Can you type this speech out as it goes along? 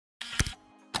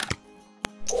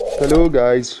Hello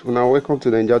guys, now welcome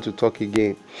to Nigeria to talk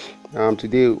again.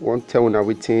 Today we want to tell you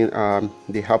everything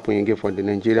they happen again for the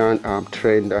Nigerian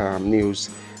trend news.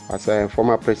 As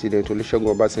former President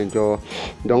Olusegun Obasanjo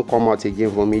don't come out again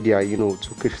for media,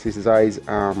 to criticize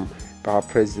our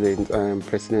President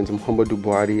Muhammad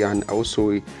Buhari, and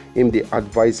also him they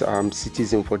advise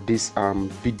citizens for this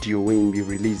video when be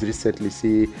released recently.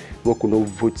 Say we could not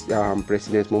vote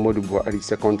President Muhammad Buhari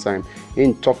second time.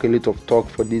 He talk a lot of talk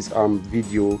for this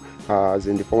video. As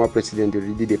in the former president, they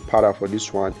really did a para for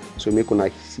this one. So make una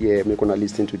hear, make una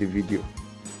listen to the video.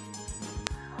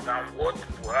 Than what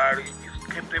Buhari is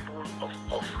capable of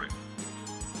offering.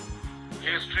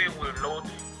 History will note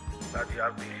that he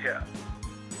has been here.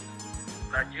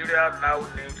 Nigeria now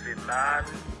needs a man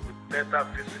with better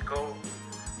physical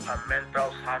and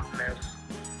mental soundness,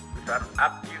 with an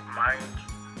active mind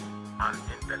and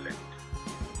intellect.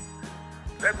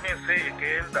 Let me say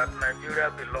again that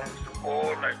Nigeria belongs to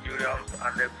all Nigerians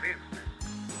and exists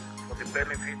for the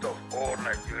benefit of all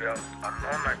Nigerians and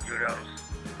non-Nigerians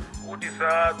who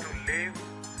desire to live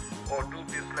or do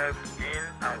business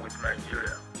in and with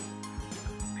Nigeria.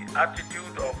 The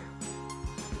attitude of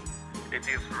 "it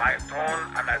is my turn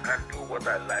and I can do what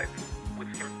I like" with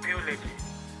impunity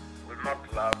will not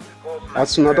last, because as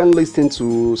soon as I don't listen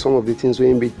to some of the things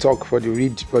when we talk for the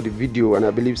video, and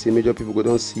I believe say major people go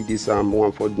don't see this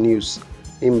one for the news.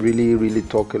 Him really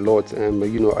talk a lot, and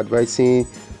advising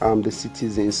the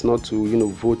citizens not to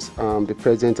vote the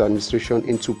present administration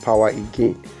into power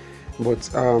again. But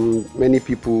many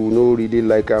people no really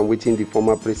like waiting the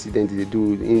former president they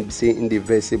do in the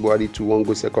verse Buhari to one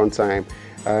go second time.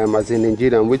 As a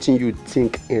Nigerian, what do you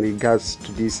think in regards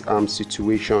to this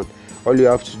situation? All you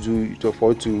have to do to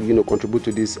contribute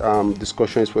to this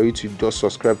discussion is for you to just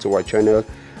subscribe to our channel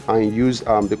and use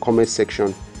the comment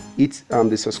section. Hit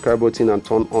the subscribe button and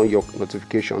turn on your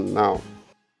notification now.